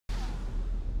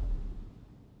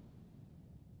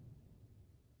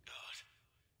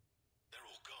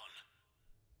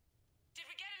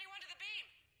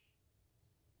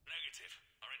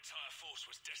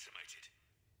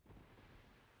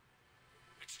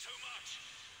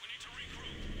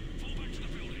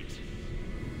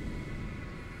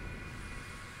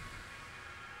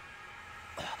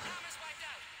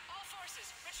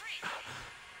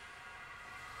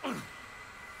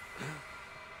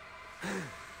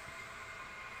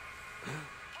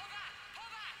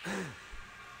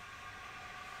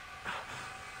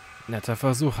Netter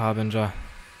Versuch, Harbinger.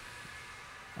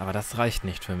 Aber das reicht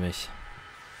nicht für mich.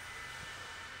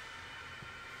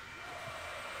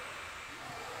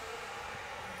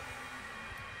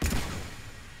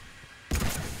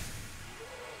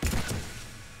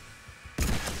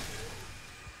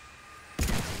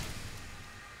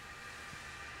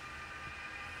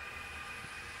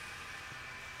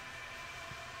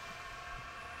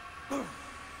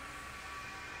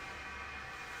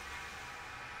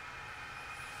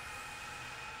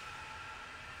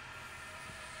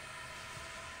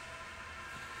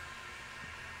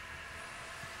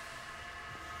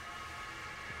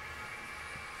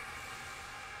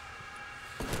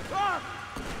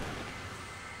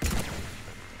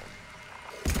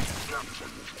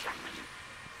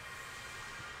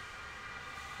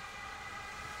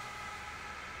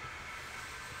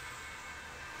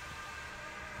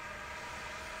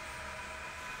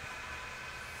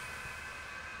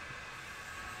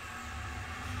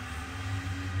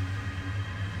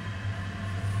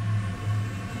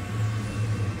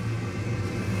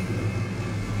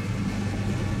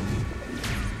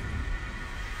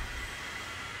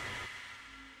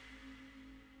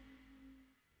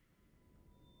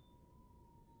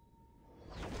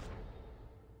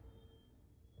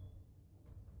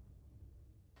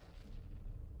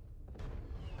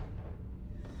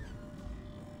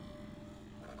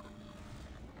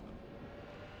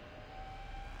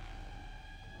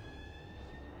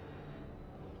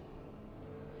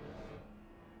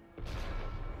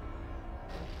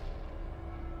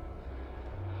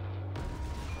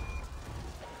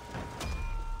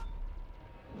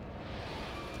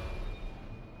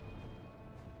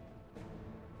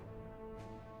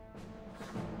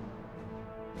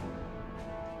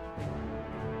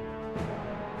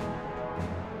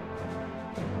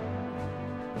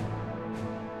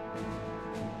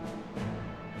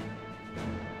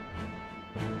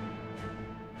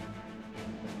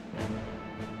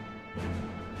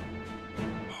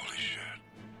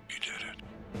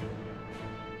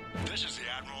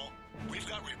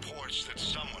 That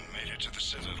someone made it to the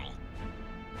Citadel.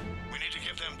 We need to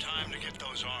give them time to get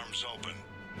those arms open.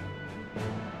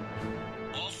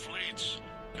 All fleets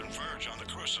converge on the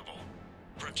Crucible,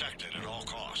 protected at all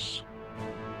costs.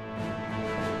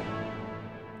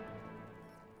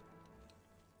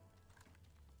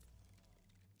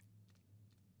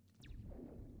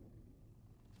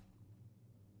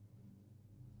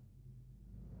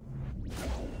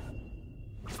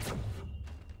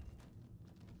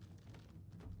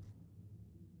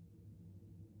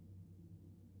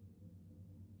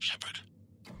 Shepard.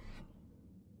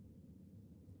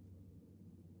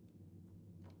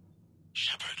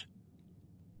 Shepard.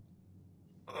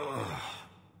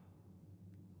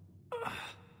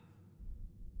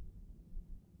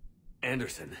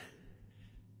 Anderson.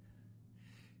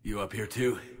 You up here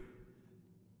too?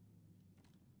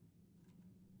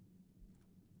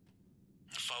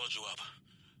 I followed you up,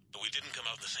 but we didn't come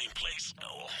out in the same place.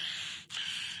 No.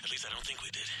 At least I don't think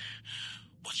we did.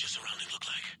 What's your surrounding look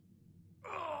like?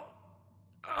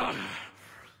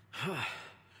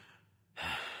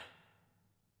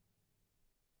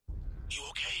 You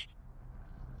okay?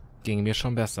 Ging mir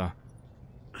schon besser.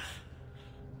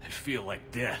 I feel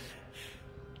like death.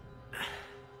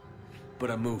 But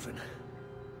I'm moving.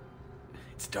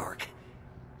 It's dark.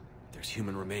 There's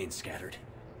human remains scattered.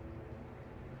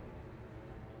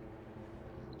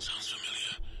 Sounds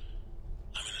familiar.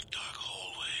 I'm in a dark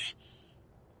hallway.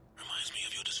 Reminds me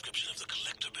of your description of the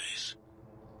collector base.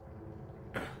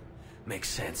 Makes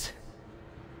sense.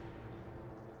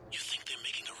 You think they're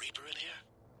making a Reaper in here?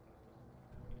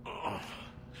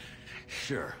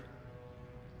 Sure.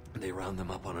 They round them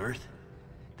up on Earth,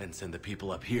 then send the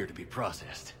people up here to be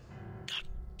processed.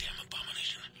 Goddamn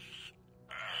abomination.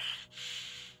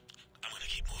 I'm gonna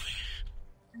keep moving.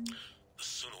 The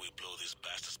sooner we blow these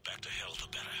bastards back to hell, the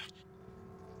better.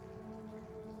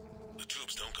 The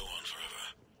tubes don't go on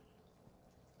forever.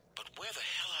 But where the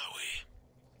hell are we?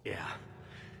 Yeah.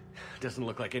 Doesn't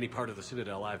look like any part of the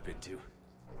Citadel I've been to.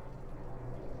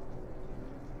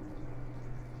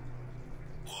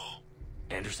 Whoa.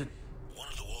 Anderson? One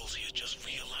of the walls here just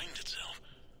realigned itself.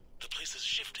 The place is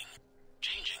shifting,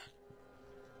 changing.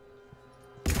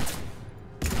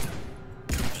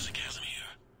 There's a chasm here,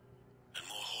 and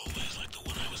more hallways like the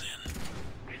one I was in.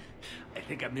 I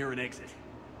think I'm near an exit.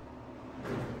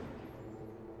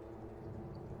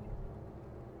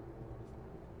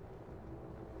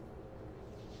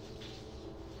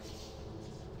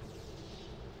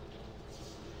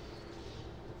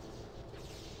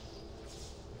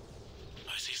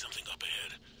 I see something up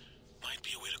ahead.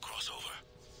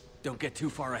 Don't get too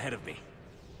far ahead of me.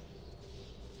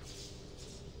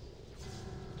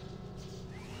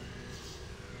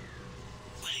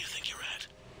 Where do you think you're at?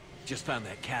 Just found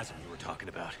that chasm you were talking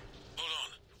about. Hold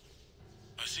on.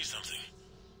 I see something.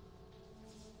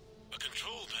 A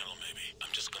control panel, maybe.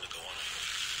 I'm just gonna go on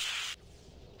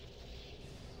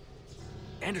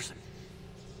it. Anderson!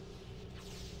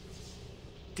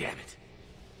 Damn it.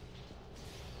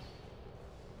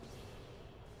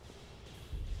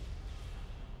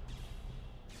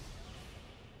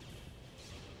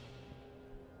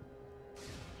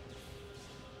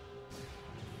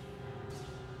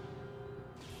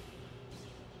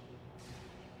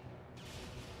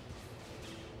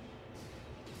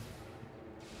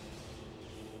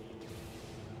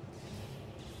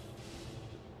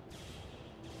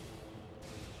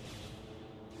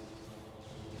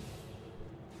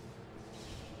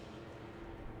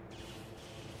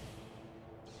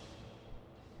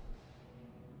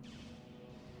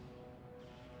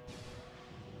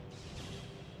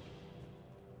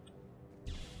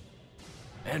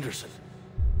 Anderson.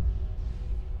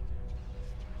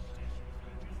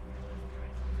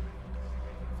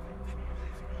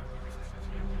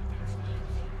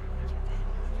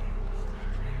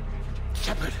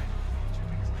 Shepard!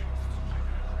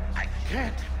 I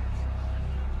can't!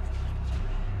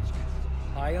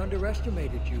 I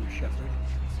underestimated you, Shepard.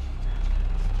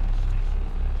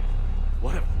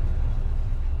 What if...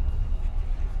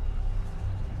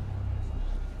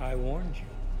 I warned you.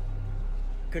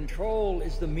 Control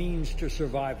is the means to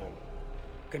survival.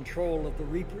 Control of the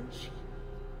Reapers,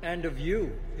 and of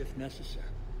you, if necessary.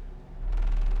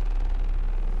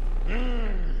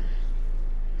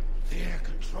 They're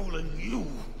controlling you.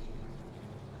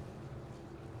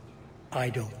 I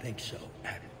don't think so,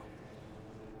 Admiral.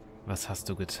 Was hast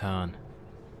du getan?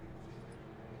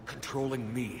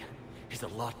 Controlling me is a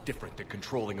lot different than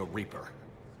controlling a Reaper.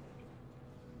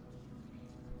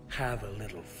 Have a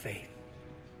little faith.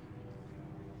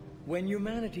 When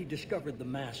humanity discovered the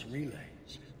mass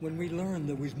relays, when we learned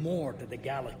there was more to the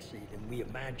galaxy than we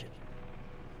imagined,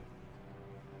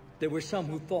 there were some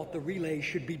who thought the relays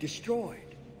should be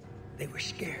destroyed. They were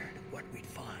scared of what we'd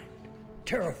find,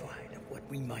 terrified of what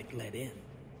we might let in.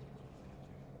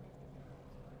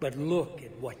 But look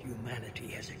at what humanity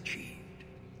has achieved.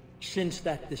 Since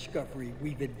that discovery,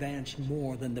 we've advanced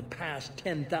more than the past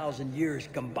 10,000 years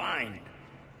combined.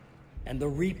 And the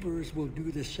Reapers will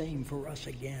do the same for us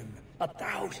again,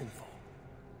 1,000-fold.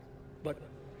 But...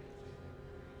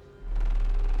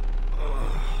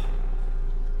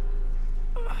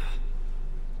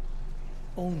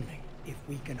 only if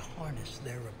we can harness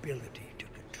their ability to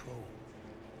control.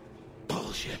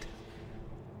 Bullshit.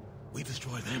 We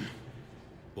destroy them,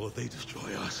 or they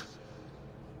destroy us.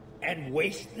 And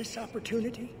waste this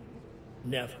opportunity?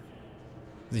 Never.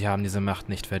 Sie haben diese Macht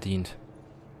nicht verdient.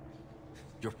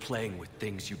 You're playing with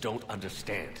things you don't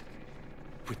understand.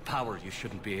 With power you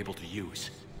shouldn't be able to use.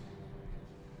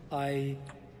 I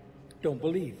don't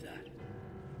believe that.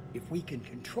 If we can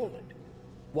control it,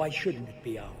 why shouldn't it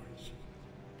be ours?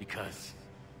 Because...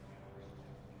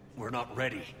 we're not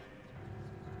ready.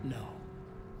 No.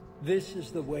 This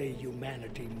is the way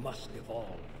humanity must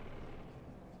evolve.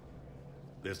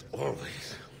 There's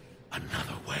always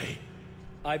another way.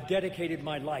 I've dedicated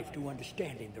my life to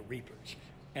understanding the Reapers,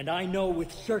 and I know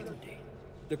with certainty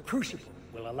the Crucible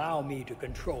will allow me to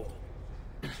control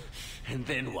them. And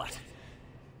then what?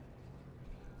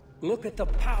 Look at the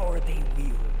power they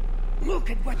wield.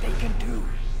 Look at what they can do.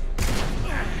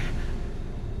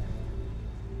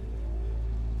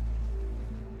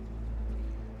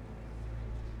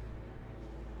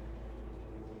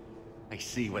 I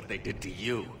see what they did to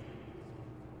you.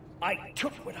 I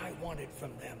took what I wanted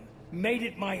from them, made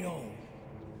it my own.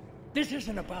 This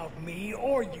isn't about me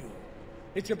or you.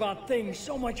 It's about things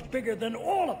so much bigger than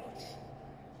all of us.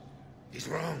 He's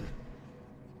wrong.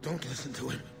 Don't listen to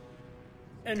him.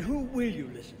 And who will you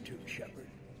listen to, Shepard?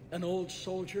 An old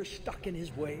soldier stuck in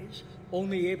his ways,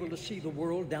 only able to see the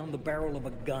world down the barrel of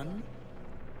a gun?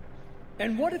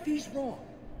 And what if he's wrong?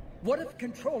 What if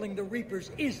controlling the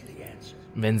Reapers is the answer?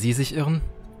 Wenn Sie sich irren?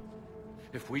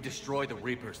 If we destroy the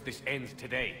Reapers, this ends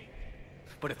today.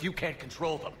 But if you can't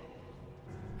control them...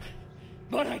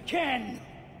 But I can!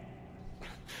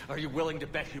 Are you willing to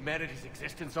bet humanity's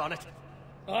existence on it?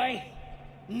 I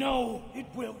know it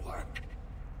will work.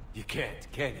 You can't,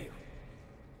 can you?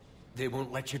 They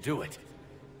won't let you do it.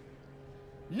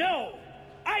 No!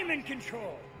 I'm in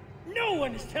control! No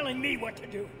one is telling me what to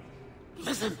do!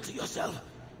 Listen to yourself.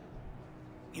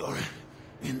 You're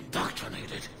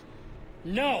indoctrinated.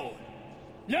 No!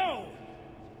 No!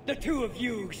 The two of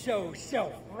you so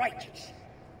self-righteous.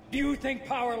 Do you think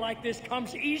power like this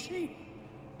comes easy?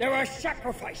 There are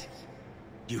sacrifices.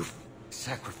 You've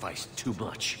sacrificed too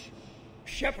much.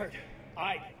 Shepard,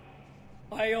 I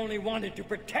only wanted to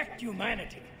protect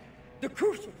humanity. The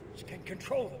Crucibles can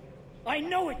control them. I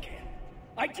know it can.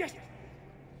 I just...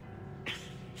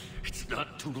 It's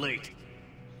not too late.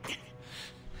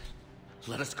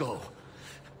 Let us go.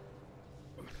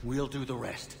 We'll do the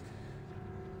rest.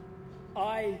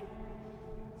 I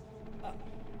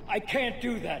can't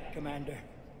do that, Commander.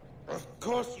 Of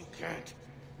course you can't.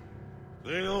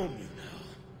 They own you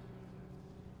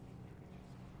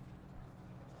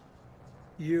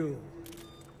now.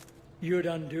 You'd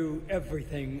undo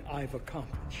everything I've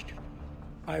accomplished.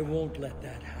 I won't let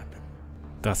that happen.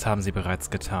 Das haben sie bereits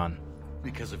getan.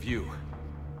 Because of you,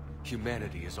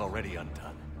 humanity is already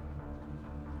undone.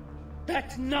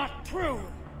 That's not true!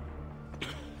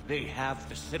 They have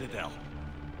the Citadel.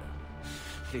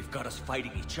 They've got us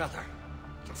fighting each other,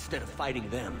 instead of fighting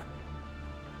them.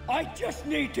 I just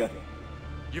need to...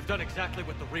 You've done exactly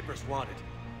what the Reapers wanted.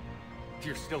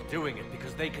 You're still doing it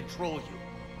because they control you.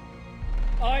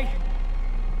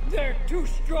 They're too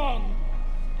strong.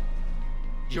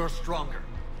 You're stronger.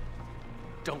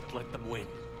 Don't let them win.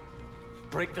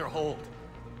 Break their hold.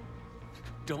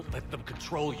 Don't let them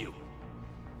control you.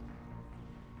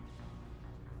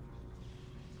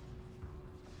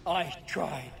 I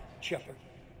tried, Shepard.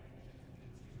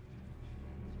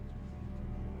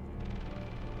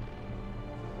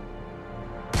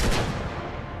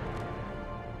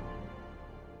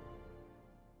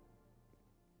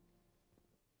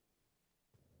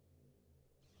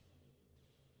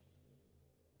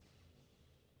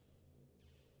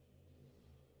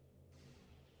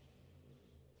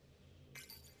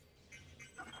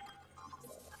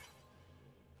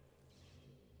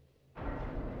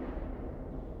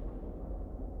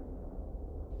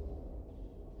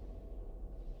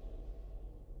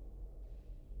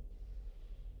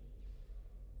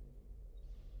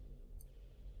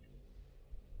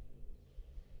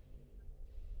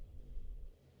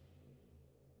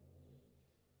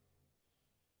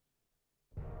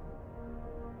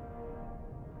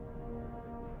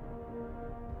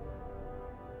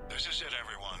 This is it,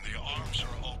 everyone. The arms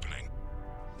are opening.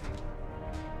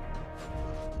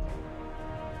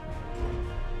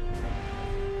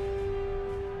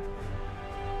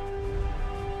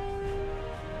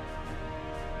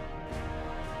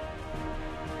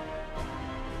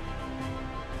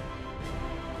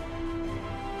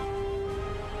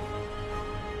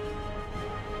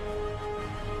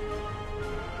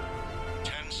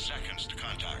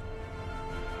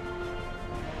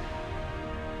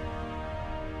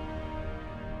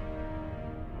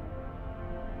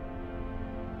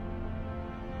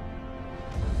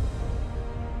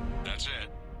 That's it.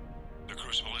 The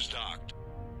Crucible is docked.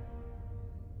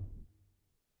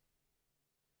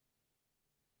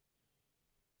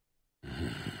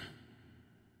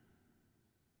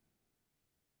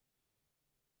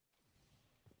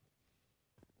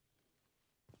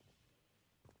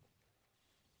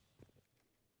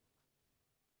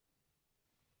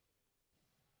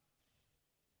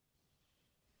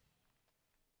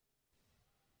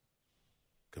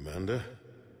 Commander?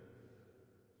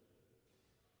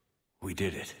 We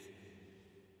did it.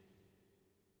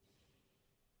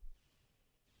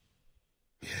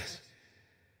 Yes,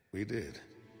 we did.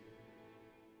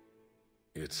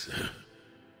 It's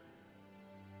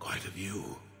quite a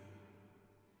view.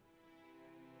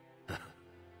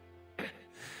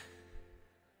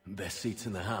 Best seats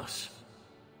in the house.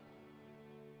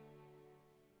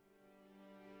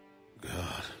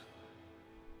 God.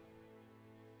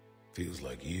 Feels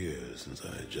like years since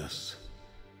I just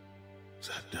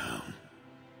sat down.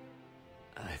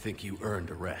 I think you earned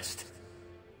a rest.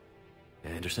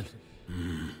 Anderson?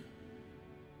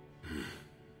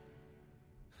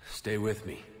 Stay with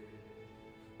me.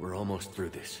 We're almost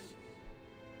through this.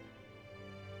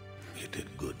 You did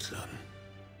good, son.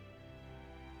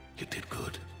 You did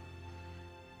good.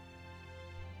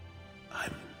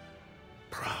 I'm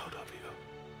proud of you.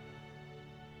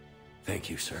 Thank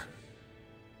you, sir.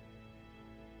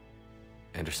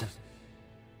 Anderson?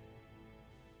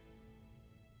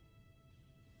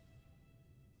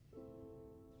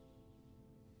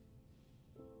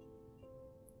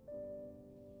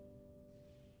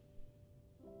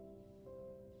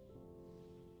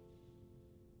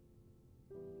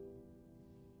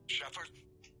 Shepard?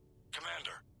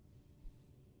 Commander?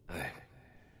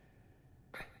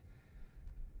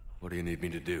 What do you need me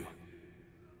to do?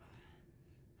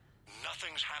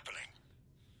 Nothing's happening.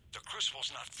 The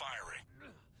Crucible's not firing.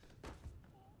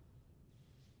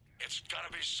 It's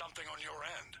gotta be something on your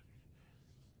end.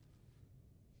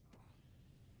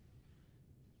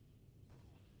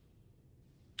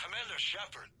 Commander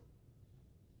Shepard.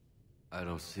 I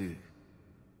don't see...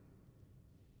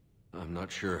 I'm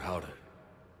not sure how to...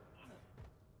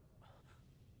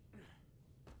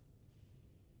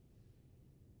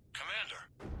 Commander.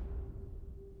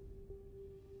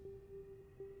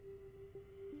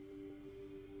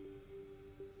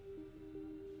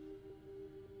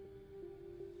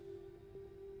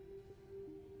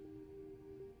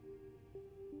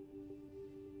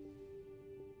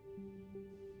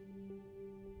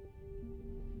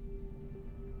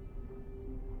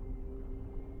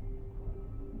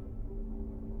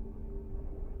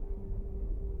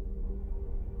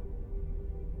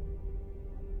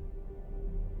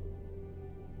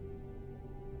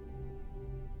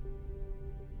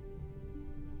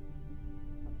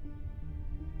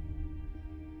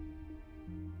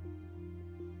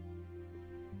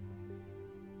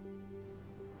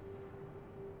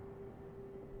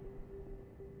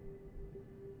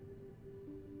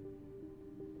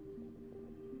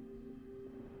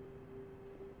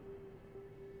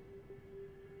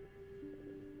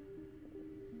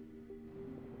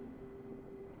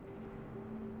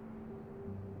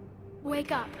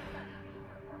 Wake up.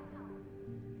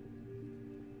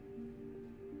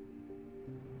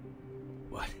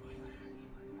 What?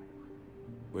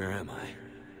 Where am I?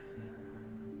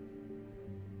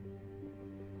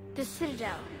 The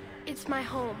Citadel. It's my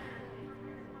home.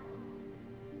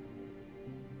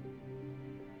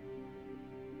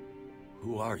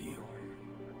 Who are you?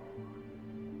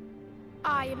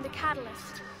 I am the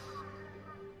Catalyst.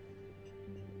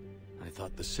 I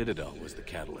thought the Citadel was the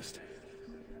catalyst.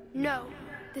 No,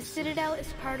 the Citadel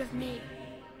is part of me.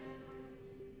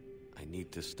 I need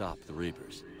to stop the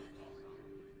Reapers.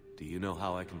 Do you know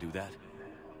how I can do that?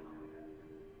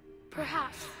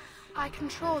 Perhaps. I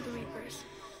control the Reapers.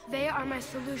 They are my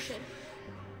solution.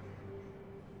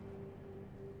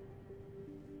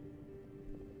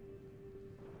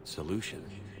 Solution?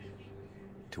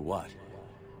 To what?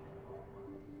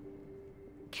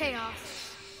 Chaos.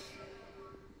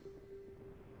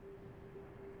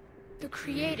 The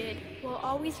created will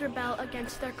always rebel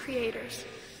against their creators.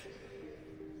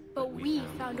 But we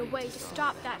found a way to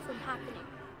stop that from happening.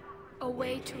 A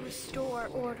way to restore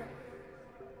order.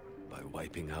 By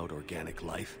wiping out organic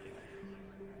life?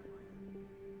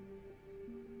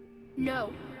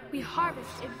 No, we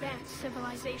harvest advanced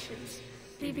civilizations,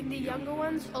 leaving the younger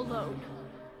ones alone.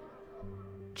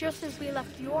 Just as we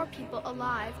left your people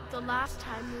alive the last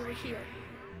time we were here.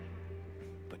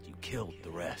 But you killed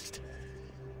the rest.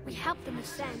 We helped them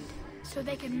ascend, so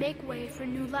they could make way for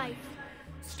new life,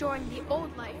 storing the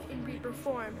old life in Reaper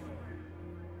form.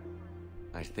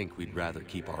 I think we'd rather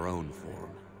keep our own form.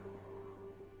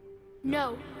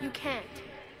 No, you can't.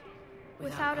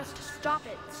 Without us to stop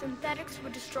it, synthetics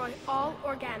would destroy all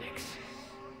organics.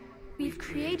 We've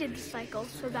created the cycle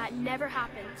so that never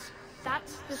happens.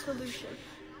 That's the solution.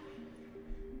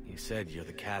 You said you're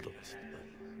the catalyst,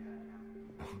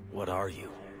 but... what are you?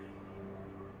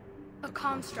 A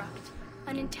construct.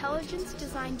 An intelligence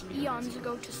designed eons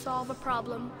ago to solve a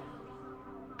problem.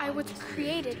 I was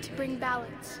created to bring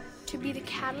balance, to be the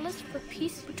catalyst for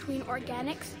peace between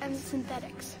organics and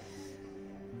synthetics.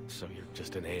 So you're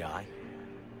just an AI?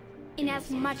 In as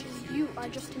much as you are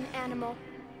just an animal,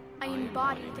 I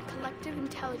embody the collective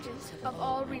intelligence of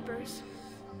all Reapers.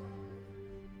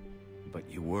 But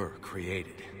you were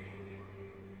created.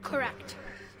 Correct.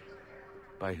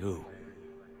 By who?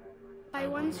 By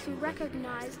ones who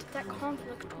recognized that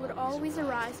conflict would always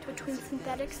arise between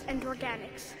synthetics and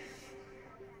organics.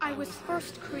 I was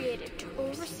first created to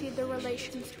oversee the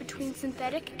relations between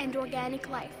synthetic and organic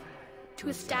life, to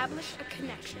establish a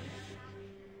connection.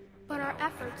 But our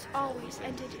efforts always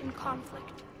ended in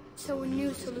conflict, so a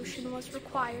new solution was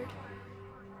required.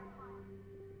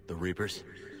 The Reapers?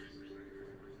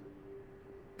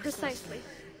 Precisely.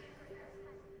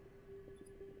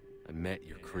 I met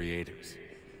your creators.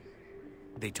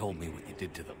 They told me what you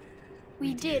did to them.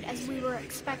 We did as we were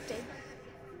expected.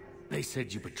 They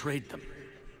said you betrayed them.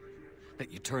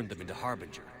 That you turned them into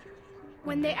Harbinger.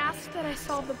 When they asked that I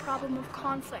solve the problem of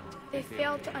conflict, they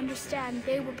failed to understand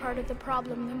they were part of the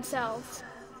problem themselves.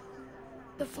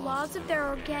 The flaws of their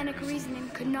organic reasoning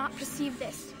could not perceive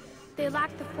this. They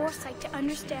lacked the foresight to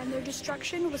understand their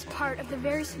destruction was part of the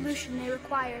very solution they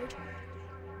required.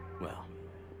 Well,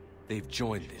 they've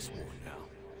joined this war now.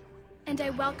 And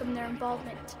I welcome their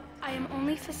involvement. I am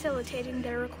only facilitating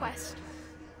their request.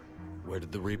 Where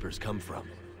did the Reapers come from?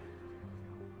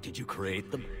 Did you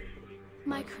create them?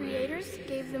 My creators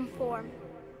gave them form.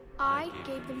 I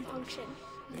gave them function.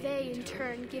 They, in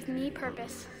turn, give me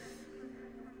purpose.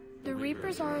 The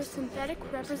Reapers are a synthetic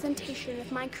representation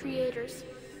of my creators.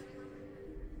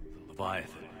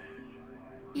 Leviathan.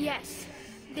 Yes,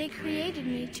 they created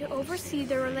me to oversee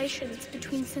the relations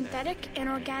between synthetic and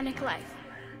organic life,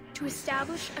 to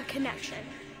establish a connection.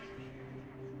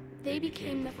 They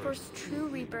became the first true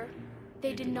Reaper.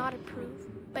 They did not approve,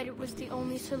 but it was the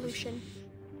only solution.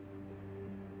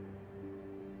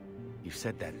 You've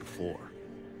said that before.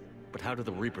 But how do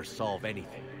the Reapers solve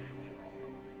anything?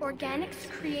 Organics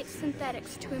create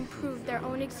synthetics to improve their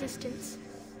own existence,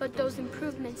 but those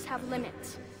improvements have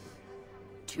limits.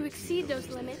 To exceed those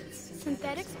limits,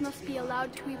 synthetics must be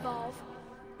allowed to evolve.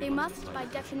 They must, by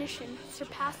definition,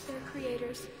 surpass their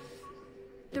creators.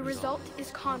 The result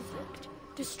is conflict,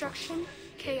 destruction,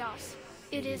 chaos.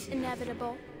 It is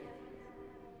inevitable.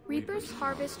 Reapers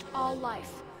harvest all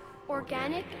life,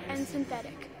 organic and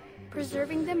synthetic,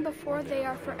 preserving them before they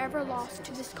are forever lost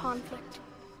to this conflict.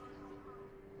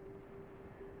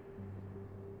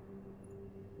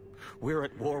 We're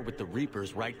at war with the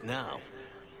Reapers right now.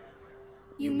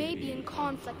 You may be in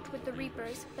conflict with the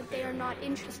Reapers, but they are not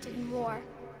interested in war.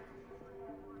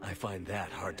 I find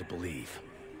that hard to believe.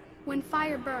 When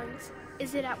fire burns,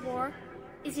 is it at war?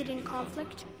 Is it in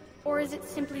conflict? Or is it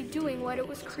simply doing what it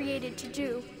was created to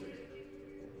do?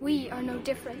 We are no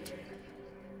different.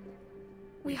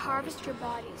 We harvest your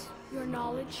bodies, your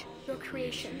knowledge, your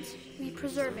creations. We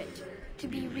preserve it, to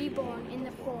be reborn in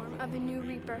the form of a new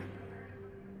Reaper.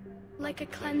 Like a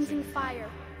cleansing fire,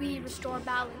 we restore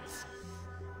balance.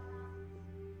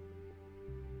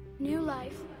 New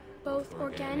life, both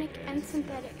organic and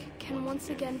synthetic, can once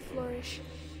again flourish.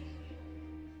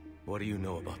 What do you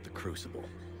know about the Crucible?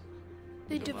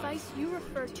 The device you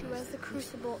refer to as the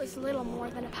Crucible is little more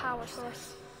than a power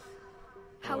source.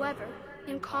 However,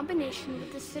 in combination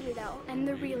with the Citadel and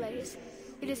the relays,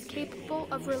 it is capable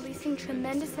of releasing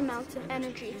tremendous amounts of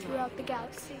energy throughout the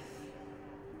galaxy.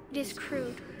 It is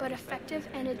crude, but effective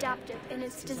and adaptive in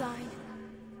its design.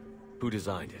 Who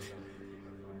designed it?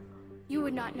 You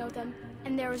would not know them,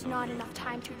 and there is not enough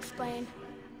time to explain.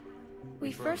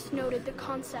 We first noted the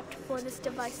concept for this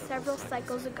device several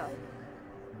cycles ago.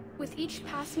 With each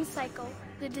passing cycle,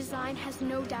 the design has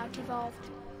no doubt evolved.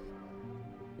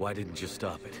 Why didn't you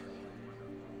stop it?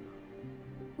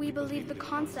 We believe the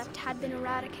concept had been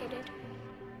eradicated.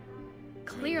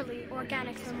 Clearly,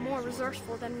 organics are more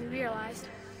resourceful than we realized.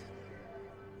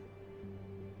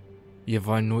 Wir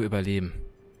wollen nur überleben.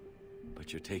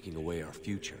 But you're taking away our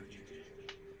future.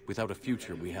 Without a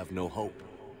future, we have no hope.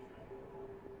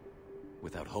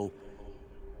 Without hope,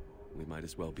 we might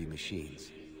as well be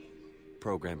machines,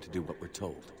 programmed to do what we're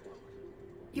told.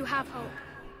 You have hope,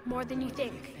 more than you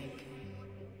think.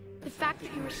 The fact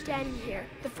that you are standing here,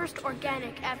 the first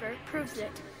organic ever, proves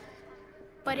it.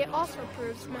 But it also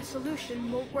proves my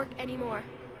solution won't work anymore.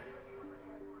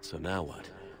 So now what?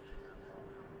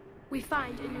 We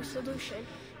find a new solution.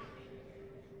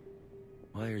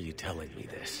 Why are you telling me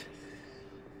this?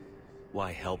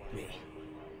 Why help me?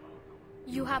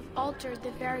 You have altered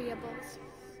the variables.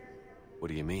 What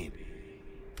do you mean?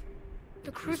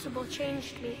 The Crucible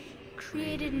changed me,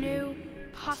 created new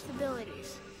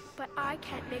possibilities, but I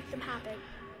can't make them happen.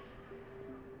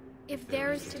 If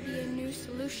there is to be a new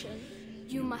solution,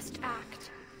 you must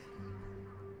act.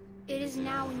 It is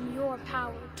now in your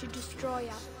power to destroy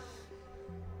us.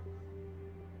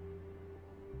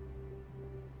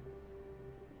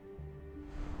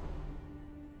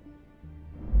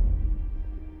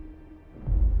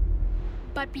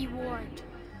 But be warned,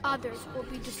 others will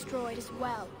be destroyed as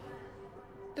well.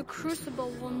 The Crucible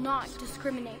will not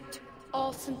discriminate.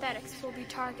 All synthetics will be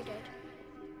targeted.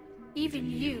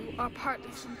 Even you are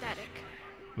partly synthetic.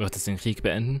 Wird es den Krieg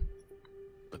beenden?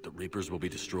 But the Reapers will be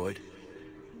destroyed?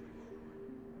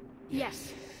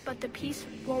 Yes, but the peace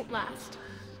won't last.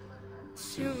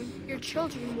 Soon, your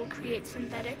children will create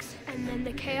synthetics, and then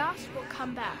the chaos will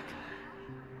come back.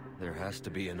 There has to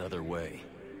be another way.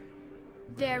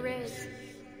 There is.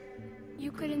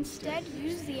 You could instead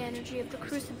use the energy of the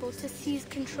Crucible to seize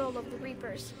control of the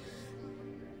Reapers.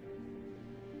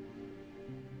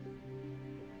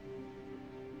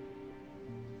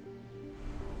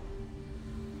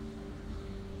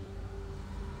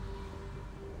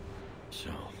 So,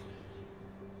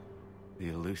 the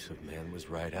elusive man was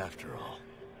right after all.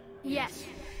 Yes,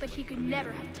 but he could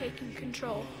never have taken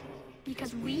control,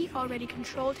 because we already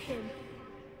controlled him.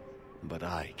 But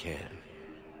I can.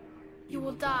 You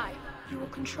will die. You will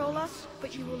control us,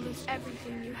 but you will lose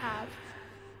everything you have.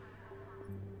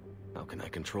 How can I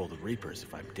control the Reapers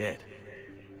if I'm dead?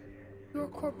 Your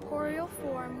corporeal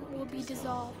form will be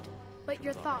dissolved, but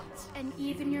your thoughts and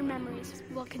even your memories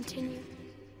will continue.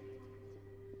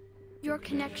 Your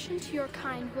connection to your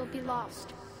kind will be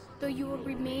lost, though you will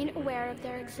remain aware of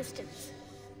their existence.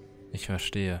 Ich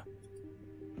verstehe.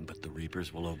 But the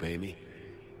Reapers will obey me?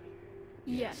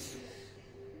 Yes.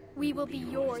 We will be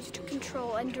yours to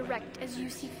control and direct as you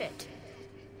see fit.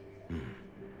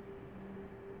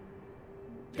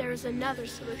 There is another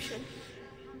solution.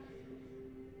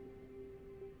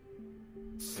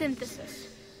 Synthesis.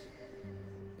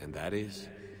 And that is?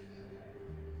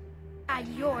 Add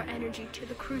your energy to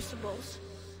the crucibles.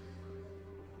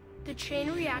 The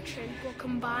chain reaction will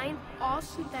combine all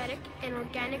synthetic and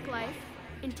organic life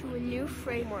into a new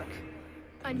framework,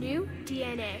 a new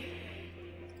DNA.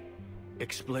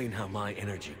 Explain how my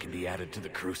energy can be added to the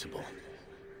crucible.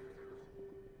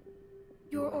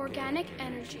 Your organic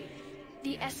energy,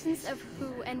 the essence of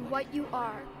who and what you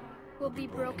are, will be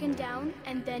broken down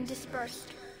and then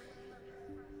dispersed.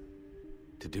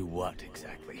 To do what,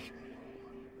 exactly?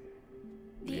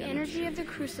 The energy of the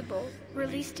crucible,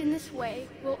 released in this way,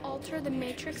 will alter the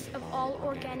matrix of all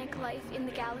organic life in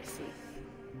the galaxy.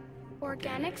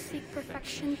 Organics seek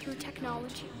perfection through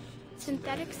technology.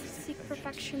 Synthetics seek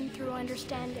perfection through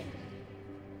understanding.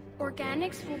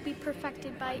 Organics will be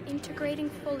perfected by integrating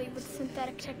fully with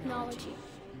synthetic technology.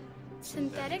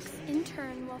 Synthetics, in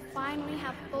turn, will finally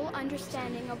have full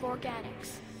understanding of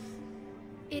organics.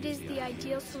 It is the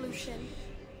ideal solution.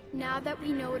 Now that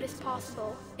we know it is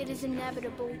possible, it is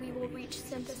inevitable we will reach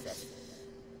synthesis.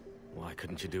 Why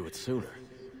couldn't you do it sooner?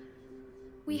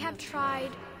 We have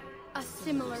tried a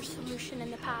similar solution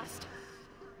in the past,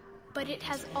 but it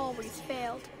has always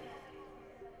failed.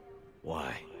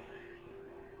 Why?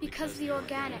 Because the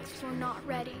organics were not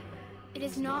ready. It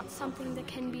is not something that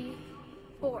can be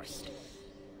forced.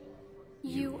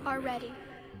 You are ready,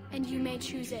 and you may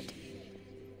choose it.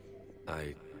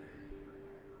 I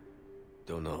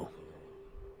don't know.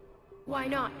 Why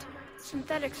not?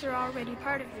 Synthetics are already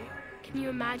part of you. Can you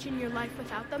imagine your life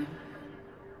without them?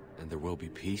 And there will be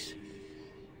peace?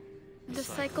 The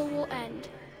cycle will end.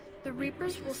 The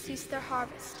Reapers will cease their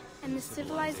harvest, and the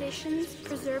civilizations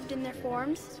preserved in their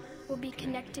forms will be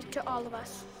connected to all of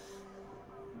us.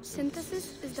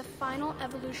 Synthesis is the final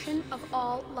evolution of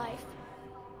all life.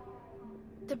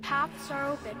 The paths are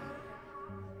open,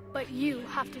 but you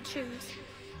have to choose.